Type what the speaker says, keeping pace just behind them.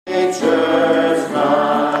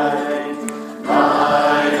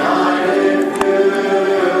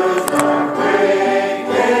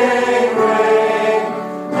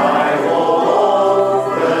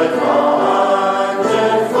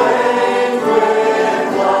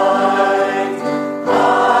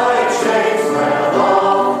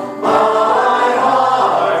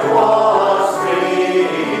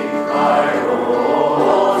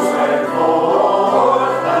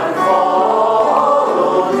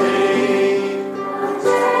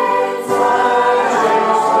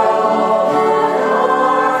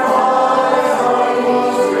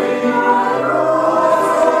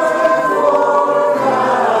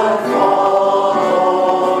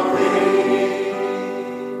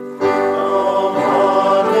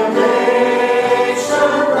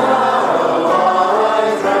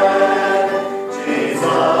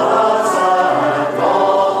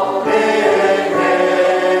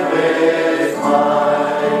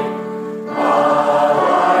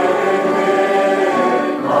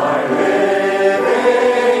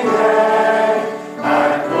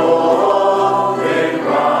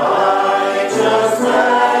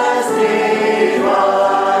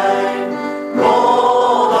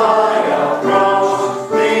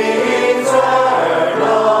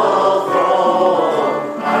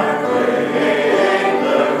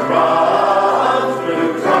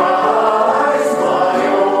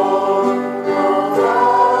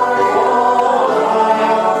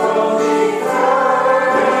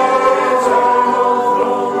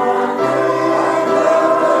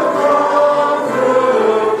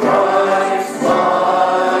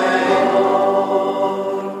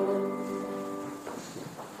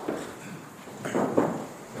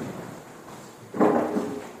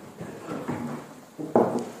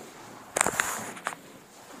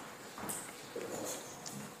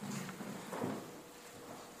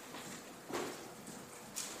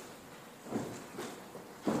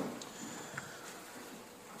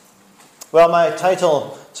Well, my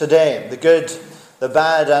title today, The Good, the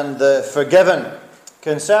Bad and the Forgiven,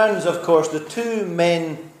 concerns, of course, the two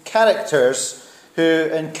main characters who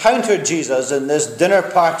encountered Jesus in this dinner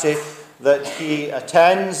party that he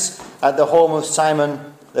attends at the home of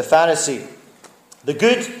Simon the Pharisee. The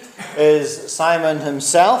good is Simon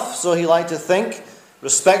himself, so he liked to think,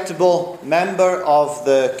 respectable member of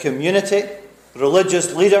the community,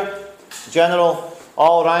 religious leader, general,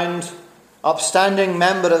 all-round, upstanding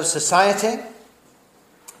member of society.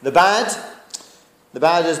 The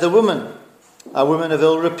bad is the woman, a woman of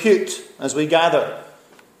ill repute, as we gather,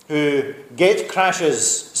 who gate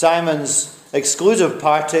crashes Simon's exclusive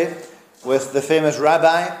party with the famous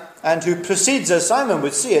rabbi, and who proceeds, as Simon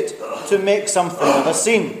would see it, to make something of a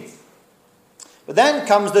scene. But then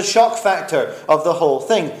comes the shock factor of the whole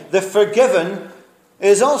thing. The forgiven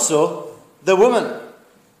is also the woman.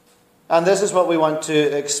 And this is what we want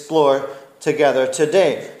to explore together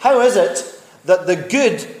today. How is it that the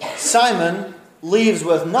good Simon leaves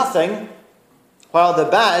with nothing, while the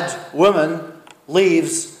bad woman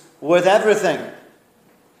leaves with everything?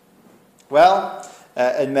 Well,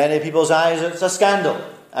 in many people's eyes, it's a scandal.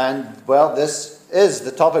 And, well, this is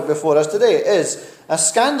the topic before us today. It is a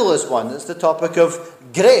scandalous one. It's the topic of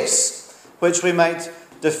grace, which we might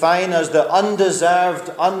define as the undeserved,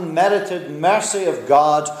 unmerited mercy of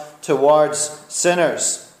God towards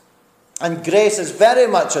sinners. And grace is very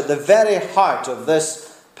much at the very heart of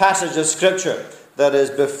this passage of Scripture that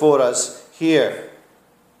is before us here.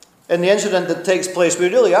 In the incident that takes place, we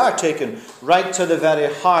really are taken right to the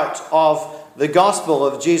very heart of the gospel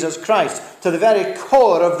of Jesus Christ, to the very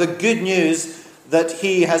core of the good news that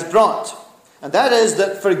he has brought. And that is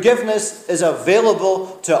that forgiveness is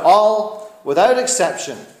available to all without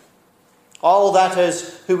exception. All, that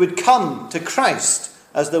is, who would come to Christ,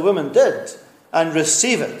 as the woman did, and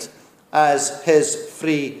receive it as his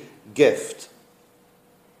free gift.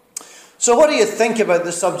 So what do you think about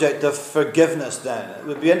the subject of forgiveness then? It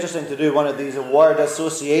would be interesting to do one of these word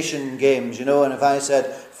association games, and if I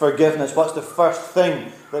said forgiveness, what's the first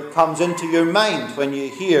thing that comes into your mind when you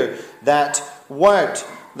hear that word?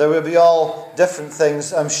 There will be all different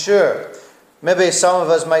things, I'm sure. Maybe some of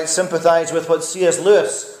us might sympathize with what C.S.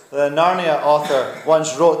 Lewis, the Narnia author,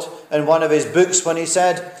 once wrote in one of his books when he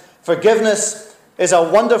said, "Forgiveness is a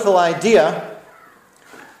wonderful idea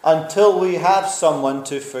until we have someone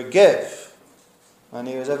to forgive." And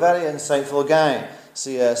he was a very insightful guy,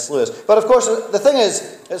 C.S. Lewis. But of course, the thing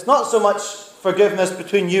is, it's not so much forgiveness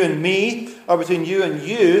between you and me, or between you and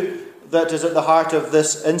you, that is at the heart of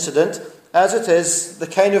this incident, as it is the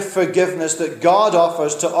kind of forgiveness that God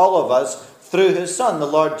offers to all of us through his Son, the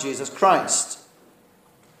Lord Jesus Christ.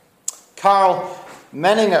 Karl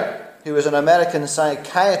Menninger, who was an American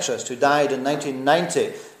psychiatrist who died in 1990,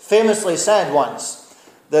 famously said once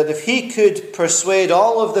that if he could persuade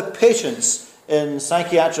all of the patients in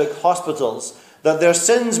psychiatric hospitals that their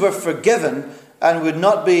sins were forgiven and would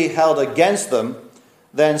not be held against them,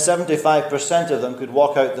 then 75% of them could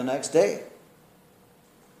walk out the next day.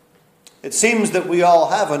 It seems that we all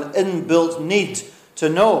have an inbuilt need to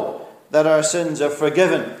know that our sins are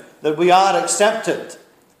forgiven, that we are accepted,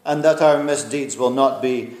 and that our misdeeds will not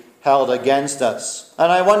be held against us.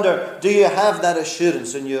 And I wonder, do you have that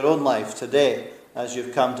assurance in your own life today as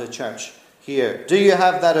you've come to church here? Do you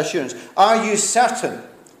have that assurance? Are you certain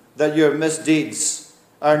that your misdeeds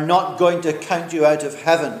are not going to count you out of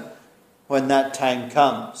heaven when that time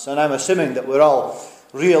comes? And I'm assuming that we're all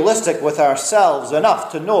realistic with ourselves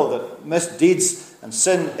enough to know that misdeeds and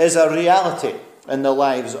sin is a reality in the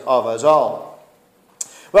lives of us all.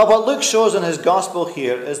 Well, what Luke shows in his gospel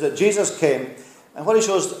here is that Jesus came, and what he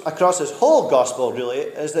shows across his whole gospel really,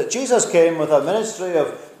 is that Jesus came with a ministry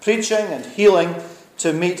of preaching and healing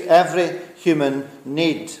to meet every human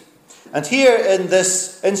need. And here in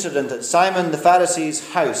this incident at Simon the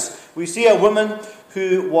Pharisee's house, we see a woman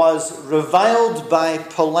who was reviled by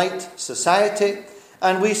polite society,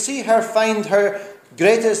 and we see her find her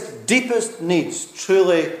greatest, deepest needs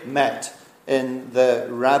truly met in the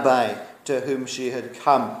rabbi to whom she had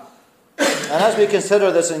come. And as we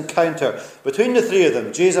consider this encounter between the three of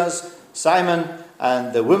them, Jesus, Simon,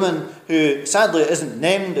 and the woman who sadly isn't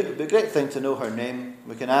named, it would be a great thing to know her name.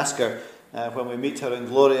 We can ask her when we meet her in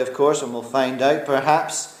glory, of course, and we'll find out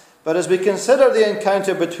perhaps. But as we consider the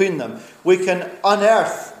encounter between them, we can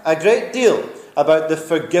unearth a great deal about the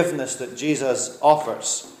forgiveness that Jesus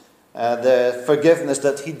offers, the forgiveness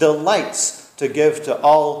that he delights to give to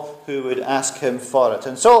all who would ask him for it.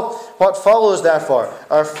 And so, what follows, therefore,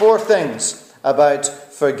 are four things about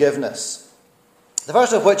forgiveness. The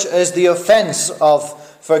first of which is the offense of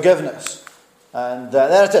forgiveness. And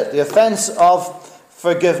there it is, the offense of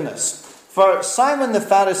forgiveness. For Simon the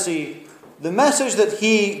Pharisee, the message that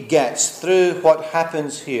he gets through what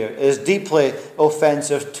happens here is deeply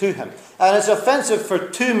offensive to him. And it's offensive for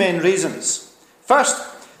two main reasons. First,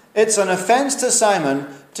 it's an offense to Simon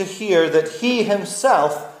to hear that he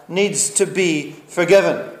himself needs to be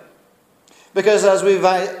forgiven. Because as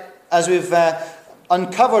we've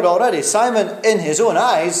uncovered already, Simon, in his own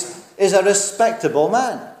eyes, is a respectable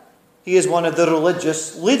man. He is one of the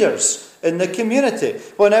religious leaders in the community.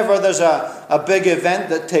 Whenever there's a big event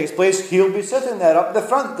that takes place, he'll be sitting there up the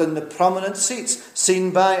front in the prominent seats,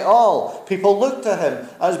 seen by all. People look to him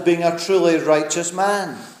as being a truly righteous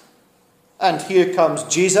man. And here comes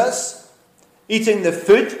Jesus, eating the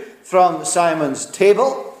food from Simon's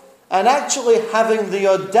table, and actually having the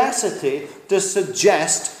audacity to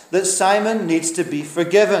suggest that Simon needs to be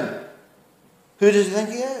forgiven. Who does he think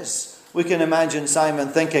he is? We can imagine Simon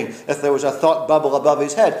thinking, if there was a thought bubble above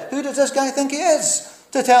his head, who does this guy think he is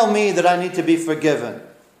to tell me that I need to be forgiven?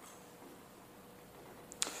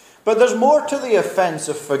 But there's more to the offense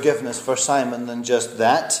of forgiveness for Simon than just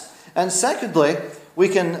that. And secondly, we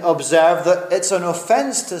can observe that it's an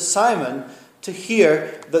offense to Simon to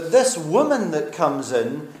hear that this woman that comes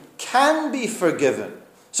in can be forgiven.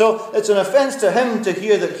 So it's an offense to him to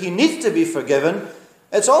hear that he needs to be forgiven.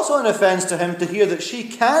 It's also an offense to him to hear that she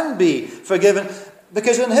can be forgiven,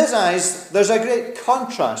 because in his eyes there's a great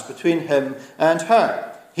contrast between him and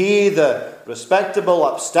her. He, the respectable,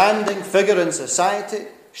 upstanding figure in society,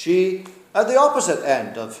 she at the opposite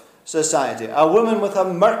end of society, a woman with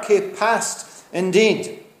a murky past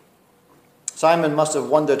indeed. Simon must have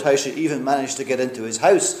wondered how she even managed to get into his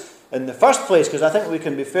house in the first place, because I think we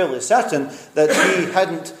can be fairly certain that he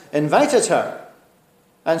hadn't invited her.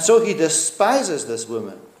 And so he despises this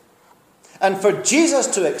woman. And for Jesus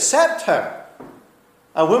to accept her,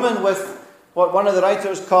 a woman with what one of the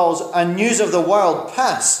writers calls a news of the world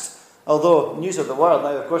past, although news of the world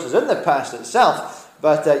now, of course, is in the past itself,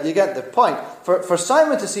 but you get the point. For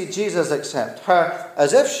Simon to see Jesus accept her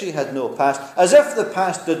as if she had no past, as if the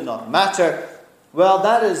past did not matter, well,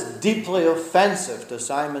 that is deeply offensive to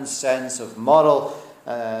Simon's sense of moral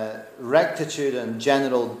rectitude and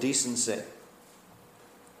general decency.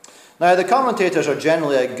 Now, the commentators are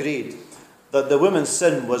generally agreed that the woman's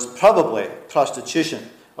sin was probably prostitution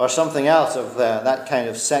or something else of that kind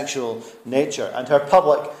of sexual nature, and her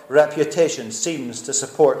public reputation seems to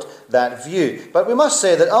support that view. But we must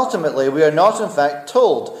say that ultimately we are not in fact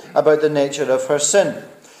told about the nature of her sin.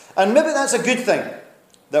 And maybe that's a good thing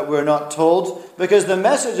that we're not told, because the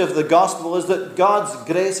message of the gospel is that God's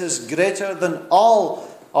grace is greater than all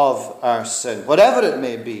of our sin, whatever it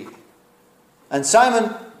may be. And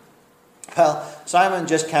Simon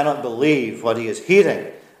just cannot believe what he is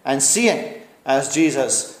hearing and seeing as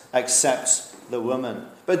Jesus accepts the woman.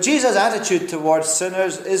 But Jesus' attitude towards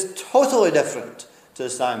sinners is totally different to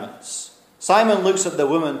Simon's. Simon looks at the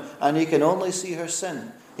woman and he can only see her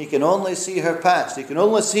sin. He can only see her past. He can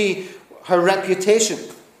only see her reputation.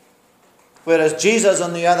 Whereas Jesus,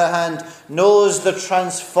 on the other hand, knows the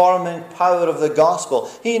transforming power of the gospel.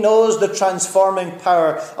 He knows the transforming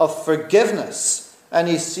power of forgiveness. And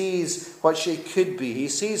he sees what she could be. He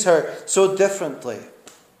sees her so differently.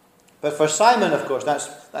 But for Simon, of course,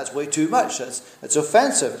 that's way too much. It's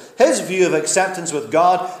offensive. His view of acceptance with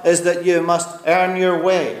God is that you must earn your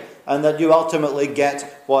way and that you ultimately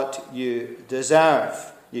get what you deserve.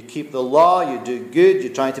 You keep the law, you do good,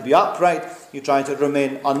 you're trying to be upright, you're trying to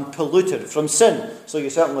remain unpolluted from sin. So you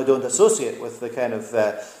certainly don't associate with the kind of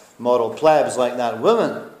moral plebs like that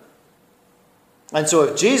woman. And so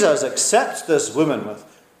if Jesus accepts this woman with,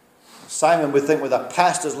 Simon would think, with a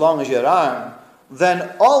past as long as your arm,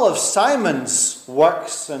 then all of Simon's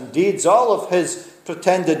works and deeds, all of his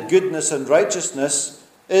pretended goodness and righteousness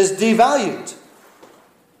is devalued.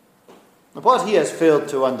 What he has failed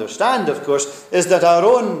to understand, of course, is that our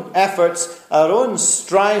own efforts, our own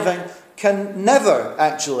striving, can never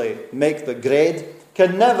actually make the grade,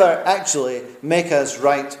 can never actually make us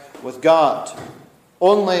right with God.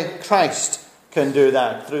 Only Christ can do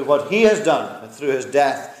that through what he has done, through his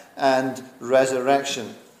death and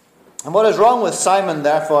resurrection. And what is wrong with Simon,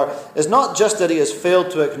 therefore, is not just that he has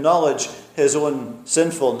failed to acknowledge his own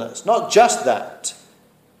sinfulness, not just that,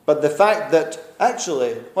 but the fact that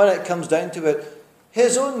actually, when it comes down to it,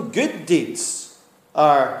 his own good deeds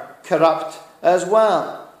are corrupt as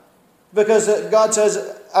well. Because God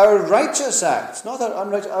says our righteous acts, not our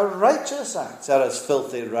unrighteous, our righteous acts are as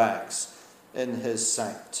filthy rags in his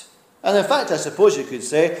sight. And in fact, I suppose you could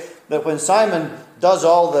say that when Simon does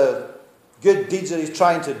all the good deeds that he's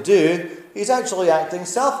trying to do, he's actually acting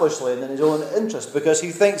selfishly and in his own interest because he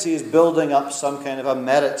thinks he's building up some kind of a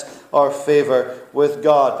merit or favour with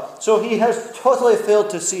God. So he has totally failed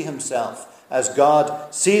to see himself as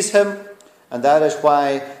God sees him, and that is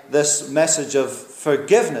why this message of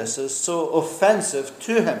forgiveness is so offensive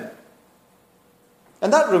to him.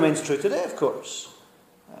 And that remains true today, of course.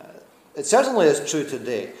 It certainly is true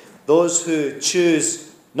today. Those who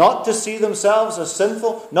choose not to see themselves as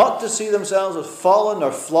sinful, not to see themselves as fallen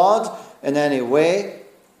or flawed in any way,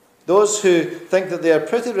 those who think that they are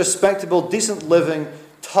pretty respectable, decent living,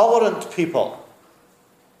 tolerant people,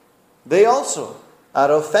 they also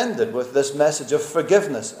are offended with this message of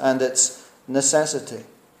forgiveness and its necessity.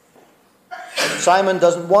 Simon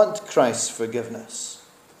doesn't want Christ's forgiveness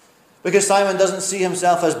because Simon doesn't see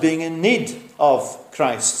himself as being in need of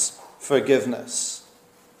Christ's forgiveness.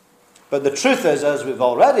 But the truth is, as we've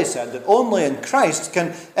already said, that only in Christ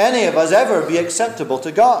can any of us ever be acceptable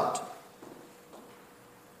to God.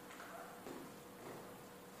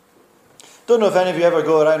 Don't know if any of you ever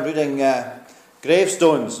go around reading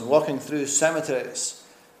gravestones and walking through cemeteries.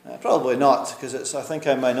 Probably not, because it's, I think,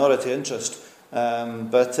 a minority interest.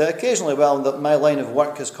 But occasionally, my line of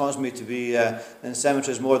work has caused me to be in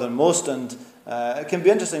cemeteries more than most, and it can be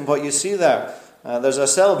interesting what you see there. There's a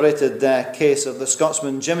celebrated case of the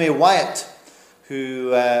Scotsman Jimmy Wyatt, who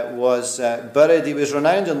was buried. He was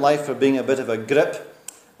renowned in life for being a bit of a grip,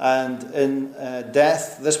 and in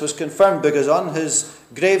death this was confirmed because on his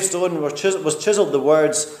gravestone was chiselled the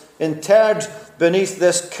words, "Interred beneath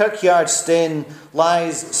this kirkyard stane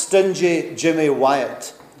lies stingy Jimmy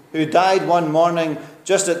Wyatt, who died one morning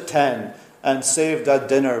just at 10 and saved a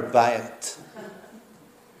dinner by it."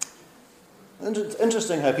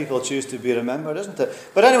 Interesting how people choose to be remembered, isn't it?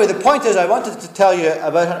 But anyway, the point is I wanted to tell you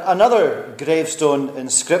about another gravestone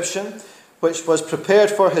inscription which was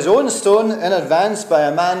prepared for his own stone in advance by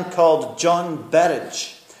a man called John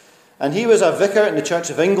Berridge. And he was a vicar in the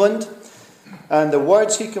Church of England, and the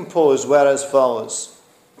words he composed were as follows.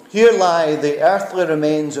 "Here lie the earthly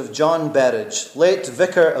remains of John Berridge, late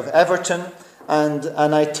vicar of Everton and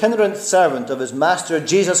an itinerant servant of his Master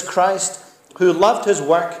Jesus Christ, who loved his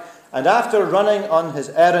work and after running on his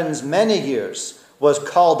errands many years, was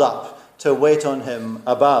called up to wait on him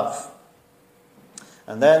above."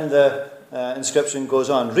 And then the inscription goes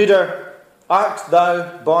on. "Reader, art thou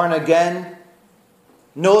born again?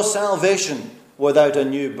 No salvation without a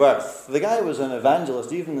new birth." The guy was an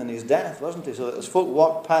evangelist even in his death, wasn't he? So that as folk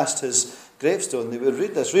walked past his gravestone, they would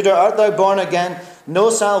read this. "Reader, art thou born again? No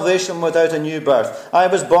salvation without a new birth. I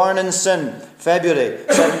was born in sin, February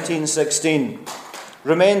 1716.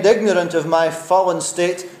 Remained ignorant of my fallen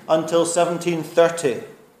state until 1730.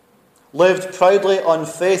 Lived proudly on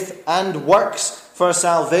faith and works for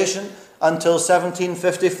salvation until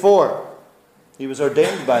 1754. He was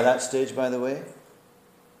ordained by that stage, by the way.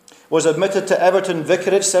 was admitted to Everton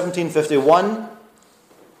Vicarage, 1751,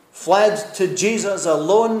 fled to Jesus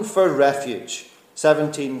alone for refuge,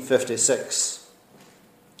 1756.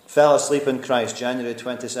 Fell asleep in Christ, January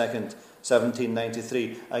 22nd,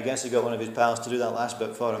 1793. I guess he got one of his pals to do that last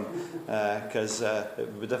bit for him, because it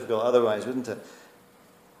would be difficult otherwise, wouldn't it?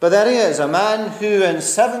 But there he is, a man who in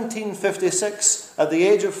 1756, at the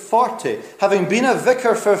age of 40, having been a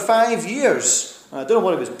vicar for 5 years, I don't know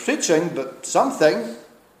what he was preaching, but something,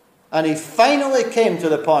 and he finally came to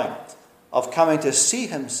the point of coming to see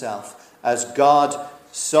himself as God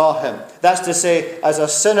saw him. That's to say, as a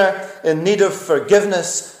sinner in need of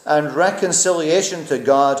forgiveness and reconciliation to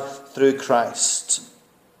God through Christ.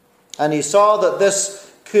 And he saw that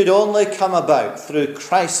this could only come about through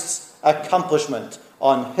Christ's accomplishment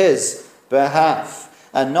on his behalf,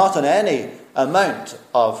 and not on any amount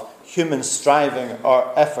of human striving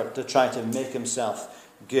or effort to try to make himself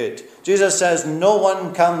good. Jesus says, "No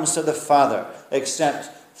one comes to the Father except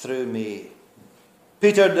through me."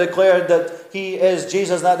 Peter declared that he is,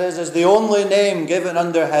 Jesus that is the only name given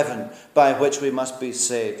under heaven by which we must be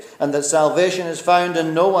saved, and that salvation is found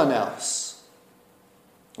in no one else.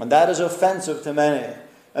 And that is offensive to many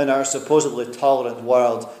in our supposedly tolerant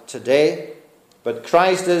world today. But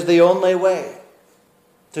Christ is the only way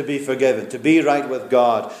to be forgiven, to be right with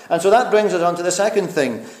God. And so that brings us on to the second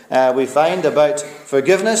thing we find about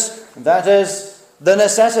forgiveness, and that is the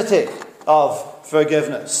necessity of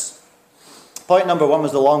forgiveness. Point number 1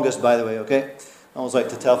 was the longest, by the way, okay? I always like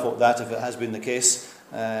to tell folk that if it has been the case,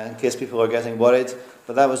 in case people are getting worried.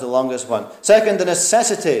 But that was the longest one. Second, the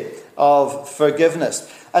necessity of forgiveness.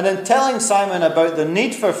 And in telling Simon about the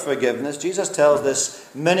need for forgiveness, Jesus tells this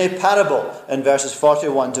mini parable in verses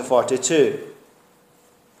 41 to 42.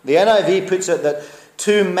 The NIV puts it that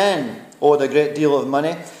 2 men owed a great deal of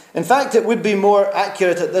money. In fact, it would be more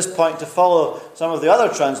accurate at this point to follow some of the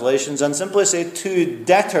other translations and simply say 2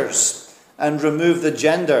 debtors and remove the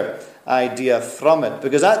gender idea from it,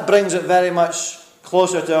 because that brings it very much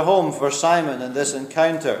closer to home for Simon in this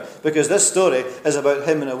encounter, because this story is about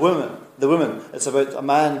him and a woman. The woman. It's about a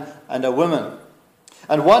man and a woman.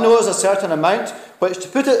 And one owes a certain amount, which, to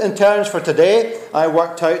put it in terms for today, I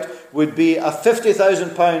worked out, would be a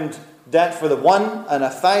 £50,000 debt for the one and a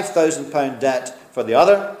 £5,000 debt for the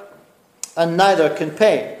other, and neither can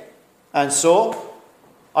pay. And so,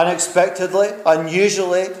 unexpectedly,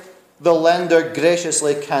 unusually, the lender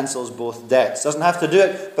graciously cancels both debts. Doesn't have to do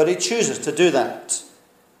it, but he chooses to do that.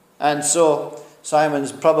 And so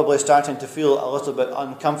Simon's probably starting to feel a little bit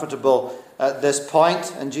uncomfortable at this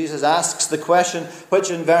point, and Jesus asks the question, which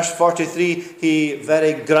in verse 43 he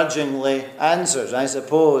very grudgingly answers. I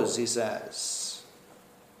suppose, he says.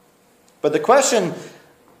 But the question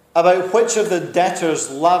about which of the debtors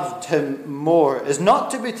loved him more is not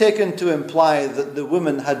to be taken to imply that the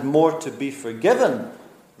woman had more to be forgiven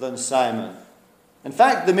than Simon. In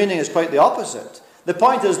fact, the meaning is quite the opposite. The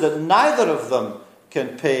point is that neither of them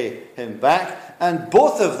can pay him back, and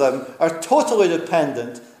both of them are totally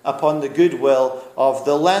dependent upon the goodwill of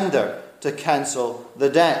the lender to cancel the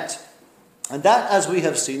debt. And that, as we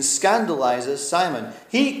have seen, scandalizes Simon.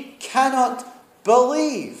 He cannot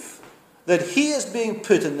believe that he is being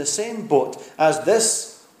put in the same boat as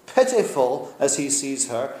this pitiful, as he sees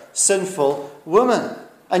her, sinful woman.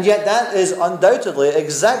 And yet that is undoubtedly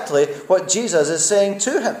exactly what Jesus is saying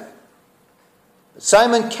to him.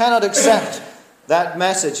 Simon cannot accept that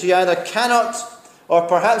message. He either cannot, or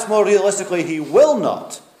perhaps more realistically, he will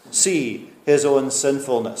not see his own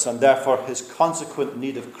sinfulness and therefore his consequent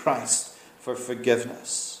need of Christ for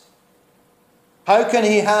forgiveness. How can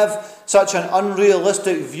he have such an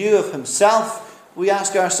unrealistic view of himself? We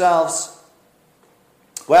ask ourselves.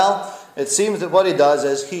 Well, it seems that what he does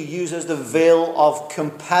is he uses the veil of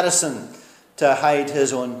comparison to hide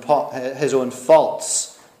his own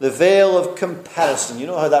faults. The veil of comparison. You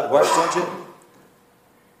know how that works, don't you?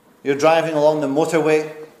 You're driving along the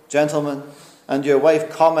motorway, gentlemen, and your wife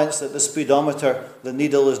comments that the speedometer, the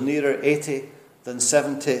needle is nearer 80 than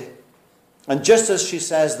 70. And just as she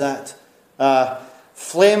says that,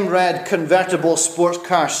 flame red convertible sports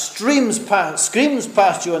car screams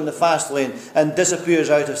past you in the fast lane and disappears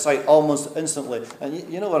out of sight almost instantly.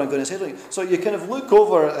 And you know what I'm going to say to you. So you kind of look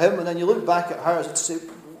over at him and then you look back at her and say,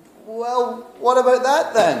 well, what about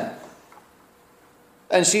that then?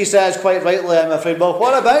 And she says quite rightly, I'm afraid, well,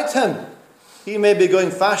 what about him? He may be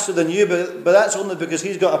going faster than you, but that's only because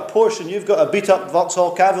he's got a Porsche and you've got a beat-up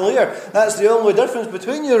Vauxhall Cavalier. That's the only difference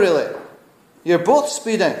between you, really. You're both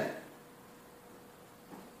speeding.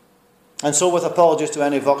 And so, with apologies to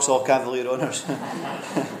any Vauxhall Cavalier owners,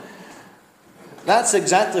 that's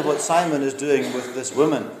exactly what Simon is doing with this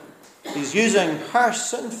woman. He's using her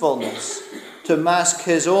sinfulness to mask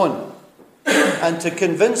his own and to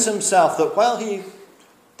convince himself that while he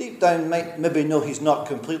deep down might maybe know he's not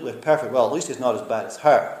completely perfect, well, at least he's not as bad as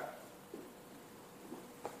her.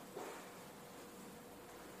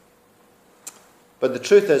 But the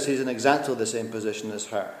truth is, he's in exactly the same position as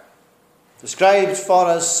her. Described for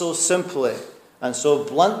us so simply and so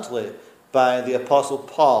bluntly by the Apostle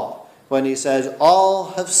Paul when he says,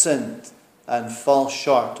 all have sinned and fall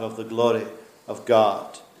short of the glory of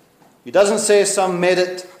God. He doesn't say some made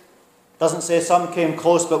it, doesn't say some came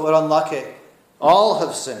close but were unlucky. All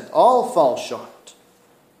have sinned, all fall short.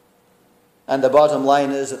 And the bottom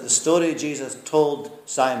line is that the story Jesus told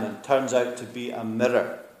Simon turns out to be a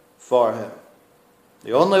mirror for him.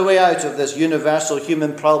 The only way out of this universal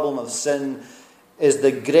human problem of sin is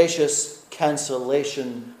the gracious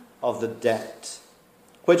cancellation of the debt,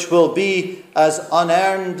 which will be as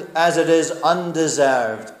unearned as it is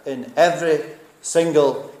undeserved in every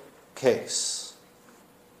single case.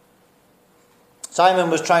 Simon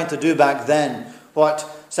was trying to do back then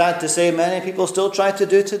what, sad to say, many people still try to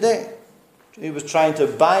do today. He was trying to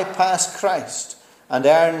bypass Christ and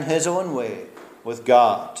earn his own way with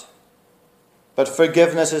God. But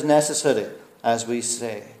forgiveness is necessary, as we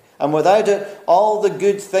say. And without it, all the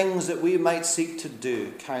good things that we might seek to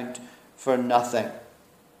do count for nothing.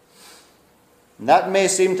 And that may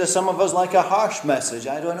seem to some of us like a harsh message,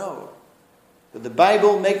 I don't know. But the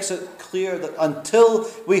Bible makes it clear that until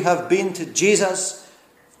we have been to Jesus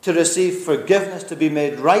to receive forgiveness, to be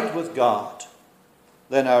made right with God,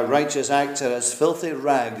 then our righteous acts are as filthy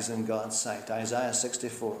rags in God's sight. Isaiah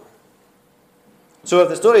 64. So if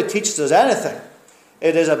the story teaches us anything,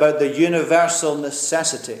 it is about the universal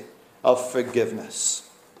necessity of forgiveness.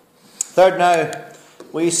 Third, now,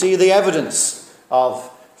 we see the evidence of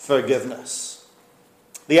forgiveness.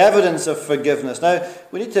 The evidence of forgiveness. Now,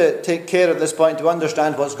 we need to take care at this point to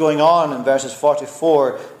understand what's going on in verses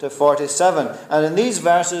 44 to 47. And in these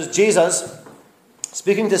verses, Jesus,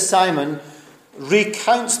 speaking to Simon,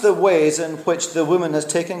 recounts the ways in which the woman has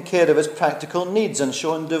taken care of his practical needs and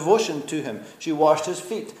shown devotion to him. She washed his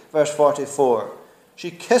feet, verse 44.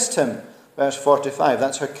 She kissed him, verse 45.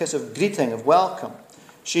 That's her kiss of greeting, of welcome.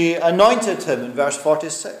 She anointed him in verse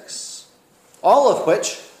 46. All of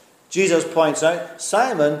which, Jesus points out,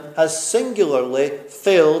 Simon has singularly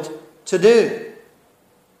failed to do.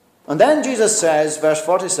 And then Jesus says, verse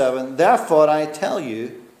 47, therefore I tell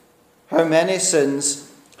you, how many sins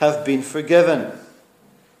have been forgiven.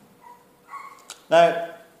 Now,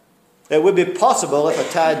 it would be possible, if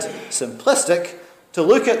a tad simplistic, to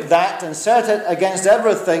look at that and set it against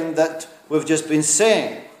everything that we've just been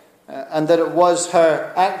saying, and that it was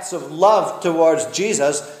her acts of love towards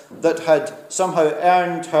Jesus that had somehow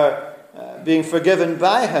earned her being forgiven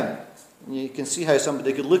by him. And you can see how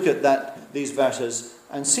somebody could look at these verses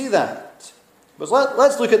and see that. But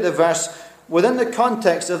let's look at the verse within the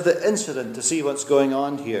context of the incident to see what's going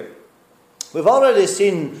on here. We've already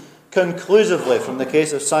seen conclusively from the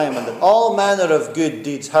case of Simon that all manner of good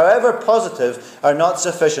deeds, however positive, are not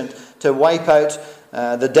sufficient to wipe out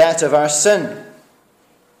the debt of our sin.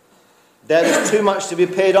 Debt is too much to be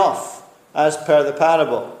paid off, as per the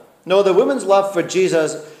parable. No, the woman's love for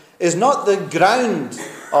Jesus is not the ground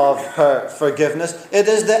of her forgiveness, it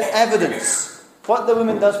is the evidence. What the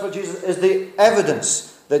woman does for Jesus is the evidence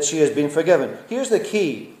that she has been forgiven. Here's the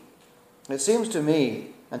key. It seems to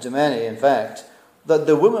me, and to many in fact, that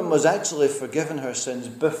the woman was actually forgiven her sins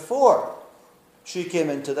before she came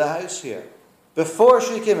into the house here. Before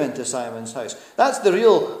she came into Simon's house. That's the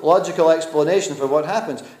real logical explanation for what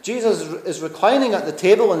happens. Jesus is reclining at the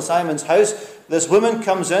table in Simon's house. This woman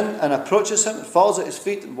comes in and approaches him and falls at his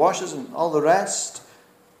feet and washes and all the rest.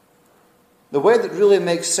 The way that really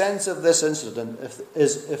makes sense of this incident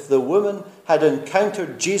is if the woman had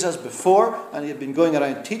encountered Jesus before, and he had been going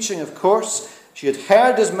around teaching, of course. She had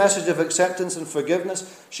heard his message of acceptance and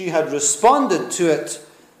forgiveness. She had responded to it.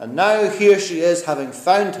 And now here she is, having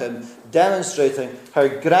found him, demonstrating her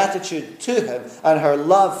gratitude to him and her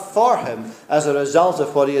love for him as a result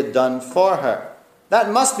of what he had done for her. That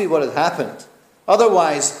must be what had happened.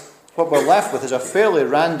 Otherwise, what we're left with is a fairly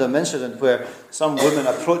random incident where some woman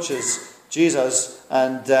approaches Jesus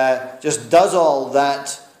and just does all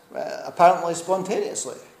that apparently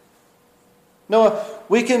spontaneously. No,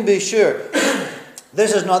 we can be sure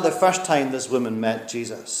this is not the first time this woman met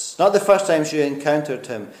Jesus. Not the first time she encountered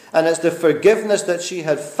him. And it's the forgiveness that she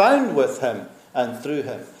had found with him and through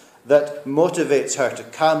him that motivates her to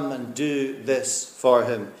come and do this for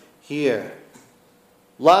him here.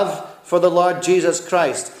 Love for the Lord Jesus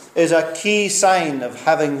Christ is a key sign of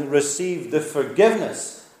having received the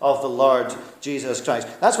forgiveness of the Lord Jesus Christ.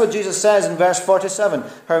 That's what Jesus says in verse 47.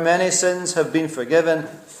 Her many sins have been forgiven,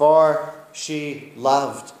 for she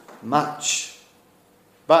loved much.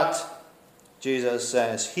 But, Jesus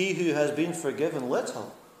says, he who has been forgiven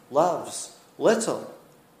little loves little.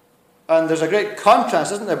 And there's a great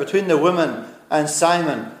contrast, isn't there, between the woman and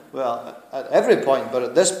Simon. Well, at every point, but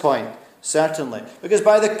at this point, certainly. Because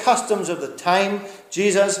by the customs of the time,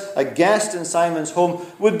 Jesus, a guest in Simon's home,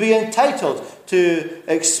 would be entitled to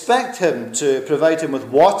expect him to provide him with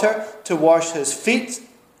water to wash his feet.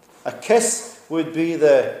 A kiss would be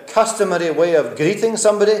the customary way of greeting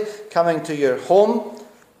somebody coming to your home.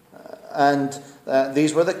 And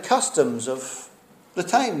these were the customs of the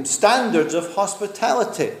time, standards of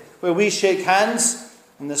hospitality, where we shake hands,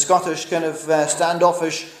 and the Scottish kind of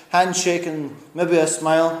standoffish handshake and maybe a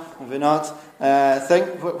smile, maybe not.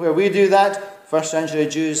 Think where we do that, first century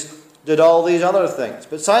Jews did all these other things.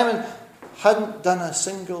 But Simon hadn't done a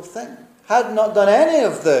single thing, had not done any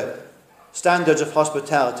of the standards of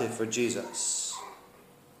hospitality for Jesus.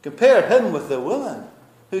 Compare him with the woman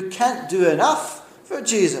who can't do enough for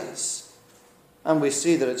Jesus. And we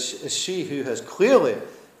see that it's she who has clearly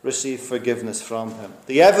received forgiveness from him.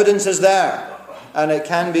 The evidence is there, and it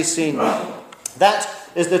can be seen. That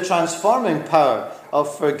is the transforming power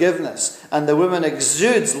of forgiveness. And the woman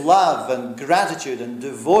exudes love and gratitude and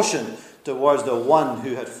devotion towards the one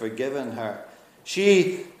who had forgiven her.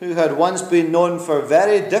 She, who had once been known for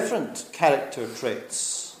very different character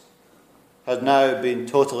traits, had now been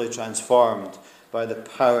totally transformed by the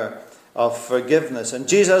power of forgiveness. And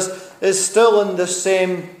Jesus is still in the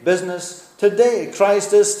same business today.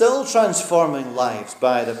 Christ is still transforming lives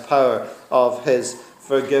by the power of his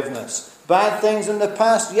forgiveness. Bad things in the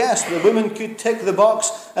past, yes, the woman could tick the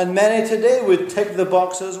box, and many today would tick the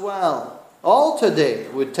box as well. All today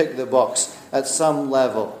would tick the box at some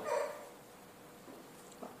level.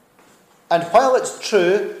 And while it's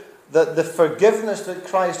true that the forgiveness that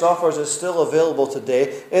Christ offers is still available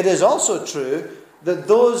today, it is also true that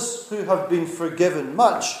those who have been forgiven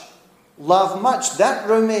much love much. That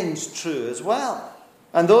remains true as well.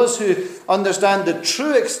 And those who understand the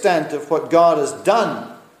true extent of what God has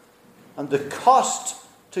done and the cost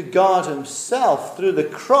to God himself through the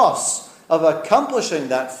cross of accomplishing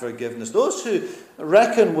that forgiveness, those who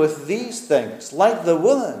reckon with these things, like the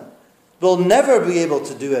woman, will never be able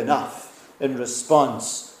to do enough in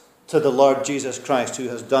response to the Lord Jesus Christ who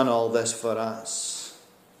has done all this for us.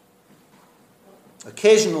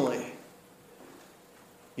 Occasionally,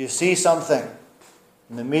 you see something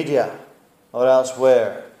in the media or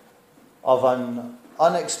elsewhere of an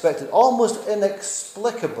unexpected, almost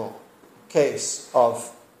inexplicable case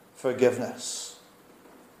of forgiveness.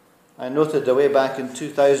 I noted way back in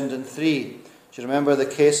 2003, do you remember the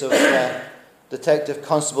case of Detective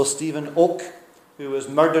Constable Stephen Oak, who was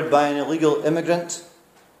murdered by an illegal immigrant?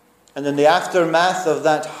 And in the aftermath of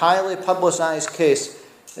that highly publicized case,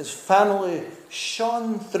 his family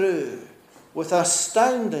shone through with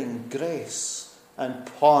astounding grace and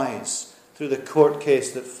poise through the court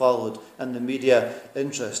case that followed and the media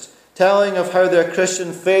interest, telling of how their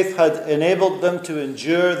Christian faith had enabled them to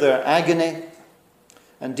endure their agony.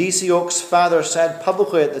 And D.C. Oak's father said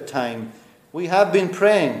publicly at the time, "We have been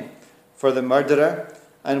praying for the murderer,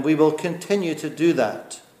 and we will continue to do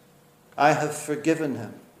that. I have forgiven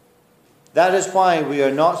him. That is why we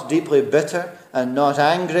are not deeply bitter and not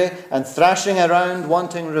angry and thrashing around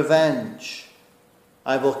wanting revenge.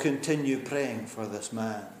 I will continue praying for this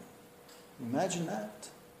man." Imagine that.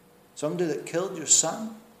 Somebody that killed your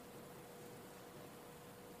son.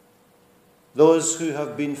 Those who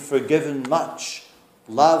have been forgiven much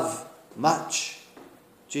love much,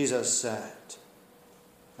 Jesus said.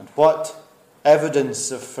 And what evidence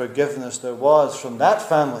of forgiveness there was from that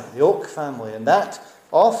family, the Oak family, in that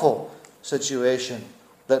awful situation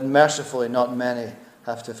that mercifully not many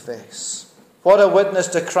have to face. What a witness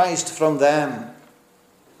to Christ from them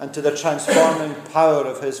and to the transforming power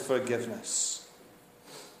of his forgiveness.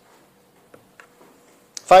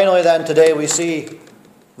 Finally then, today we see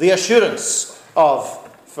the assurance of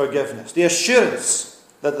forgiveness. The assurance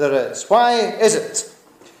that there is. Why is it,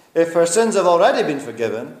 if her sins have already been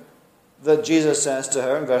forgiven, that Jesus says to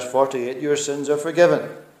her in verse 48, "Your sins are forgiven"?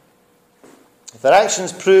 If her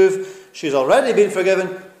actions prove she's already been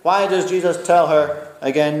forgiven, why does Jesus tell her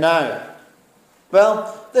again now?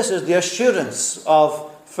 Well, this is the assurance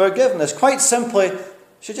of forgiveness. Quite simply,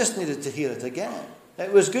 she just needed to hear it again.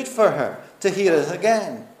 It was good for her to hear it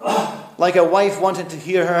again. Like a wife wanting to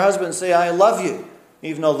hear her husband say, "I love you,"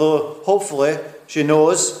 even although hopefully she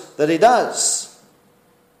knows that he does.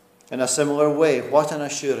 In a similar way, what an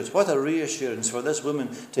assurance, what a reassurance for this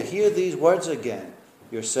woman to hear these words again.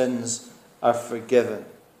 your sins are forgiven.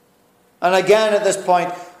 And again at this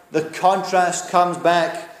point, the contrast comes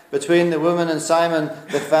back between the woman and Simon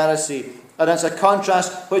the Pharisee. And it's a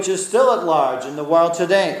contrast which is still at large in the world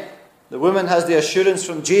today. The woman has the assurance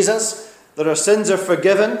from Jesus that her sins are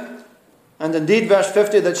forgiven. And indeed, verse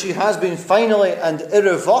 50, that she has been finally and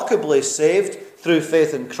irrevocably saved through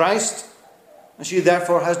faith in Christ. And she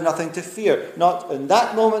therefore has nothing to fear. Not in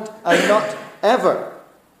that moment and not ever.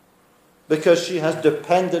 Because she has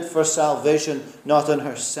depended for salvation not on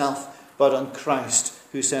herself, but on Christ,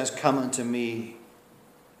 who says, "Come unto me."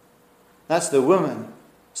 That's the woman.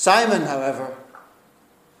 Simon, however,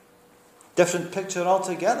 different picture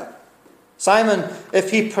altogether. Simon,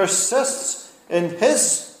 if he persists in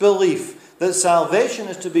his belief that salvation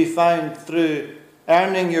is to be found through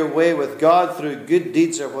earning your way with God, through good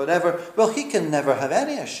deeds or whatever, well, he can never have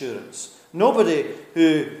any assurance. Nobody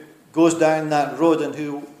who goes down that road and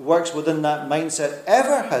who works within that mindset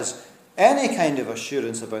ever has any kind of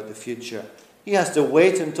assurance about the future. He has to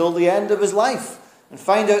wait until the end of his life and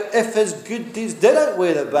find out if his good deeds did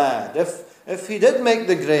outweigh the bad, if he did make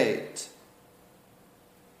the grade.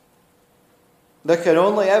 There can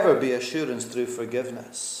only ever be assurance through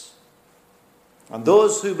forgiveness. And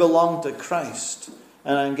those who belong to Christ,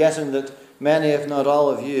 and I'm guessing that many, if not all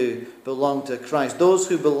of you, belong to Christ. Those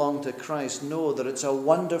who belong to Christ know that it's a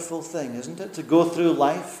wonderful thing, isn't it, to go through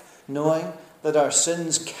life knowing that our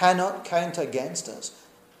sins cannot count against us.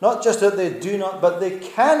 Not just that they do not, but they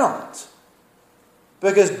cannot.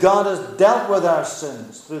 Because God has dealt with our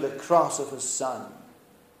sins through the cross of his Son.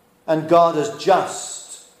 And God is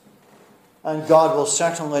just. And God will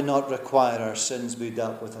certainly not require our sins be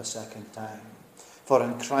dealt with a second time. For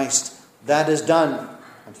in Christ that is done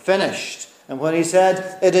and finished. And when he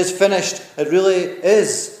said, "It is finished," it really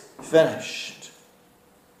is finished.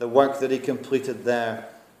 The work that he completed there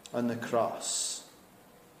on the cross.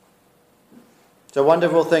 It's a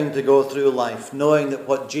wonderful thing to go through life, knowing that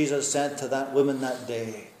what Jesus said to that woman that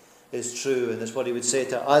day is true. And that's what he would say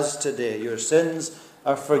to us today. Your sins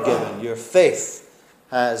are forgiven. Your faith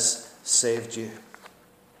has saved you.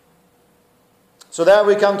 So there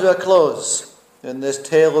we come to a close in this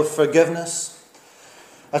tale of forgiveness.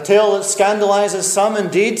 A tale that scandalizes some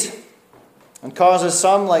indeed, and causes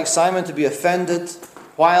some, like Simon, to be offended,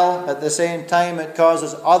 while at the same time it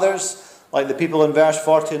causes others, like the people in verse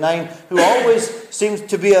 49, who always seemed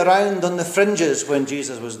to be around on the fringes when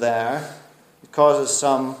Jesus was there. It causes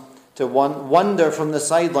some to wonder from the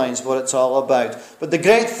sidelines what it's all about. But the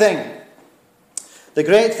great thing,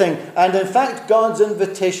 and in fact God's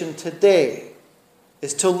invitation today,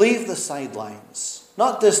 is to leave the sidelines.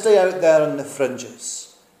 Not to stay out there on the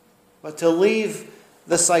fringes, but to leave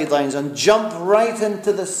the sidelines and jump right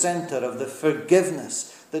into the center of the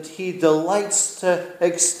forgiveness that he delights to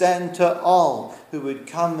extend to all who would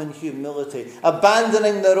come in humility,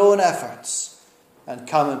 abandoning their own efforts, and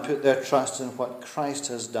come and put their trust in what Christ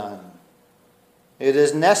has done. It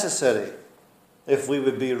is necessary if we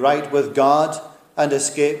would be right with God and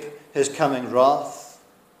escape his coming wrath.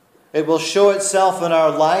 It will show itself in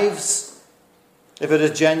our lives, if it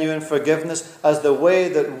is genuine forgiveness, as the way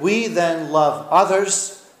that we then love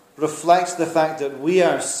others reflects the fact that we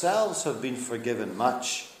ourselves have been forgiven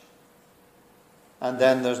much. And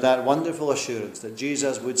then there's that wonderful assurance that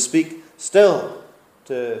Jesus would speak still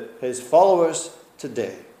to his followers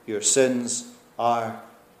today. Your sins are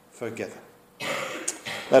forgiven.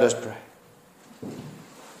 Let us pray.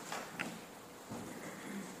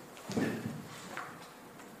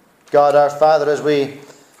 God our Father, as we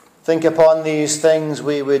think upon these things,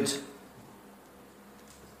 we would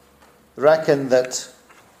reckon that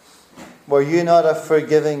were you not a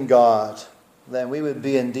forgiving God, then we would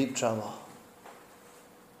be in deep trouble.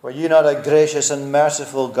 Were you not a gracious and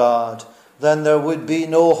merciful God, then there would be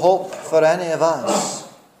no hope for any of us.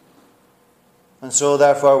 And so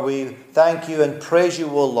therefore we thank you and praise you,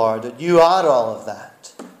 O Lord, that you are all of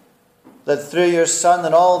that. That through your Son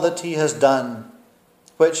and all that he has done,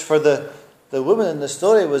 which for the woman in the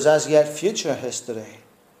story was as yet future history,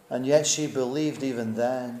 and yet she believed even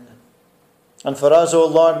then. And for us, O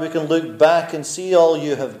Lord, we can look back and see all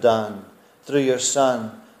you have done through your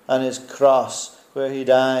Son and his cross where he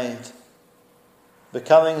died,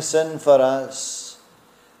 becoming sin for us,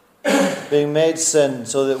 being made sin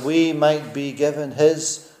so that we might be given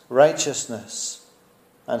his righteousness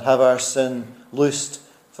and have our sin loosed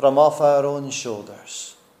from off our own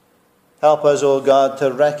shoulders. Help us, O God,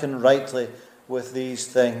 to reckon rightly with these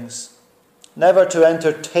things, never to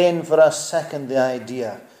entertain for a second the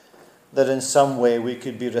idea that in some way we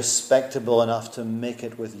could be respectable enough to make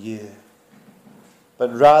it with you,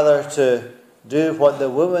 but rather to do what the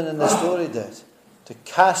woman in the story did, to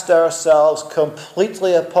cast ourselves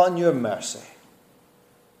completely upon your mercy,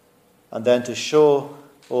 and then to show,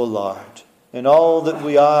 O Lord, in all that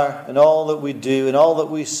we are, in all that we do, in all that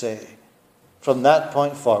we say, from that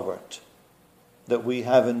point forward, that we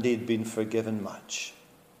have indeed been forgiven much.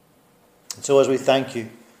 And so as we thank you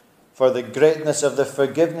for the greatness of the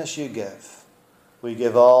forgiveness you give, we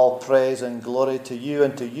give all praise and glory to you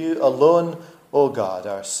and to you alone, O God,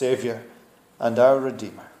 our Saviour and our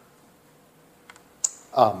Redeemer.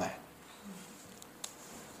 Amen.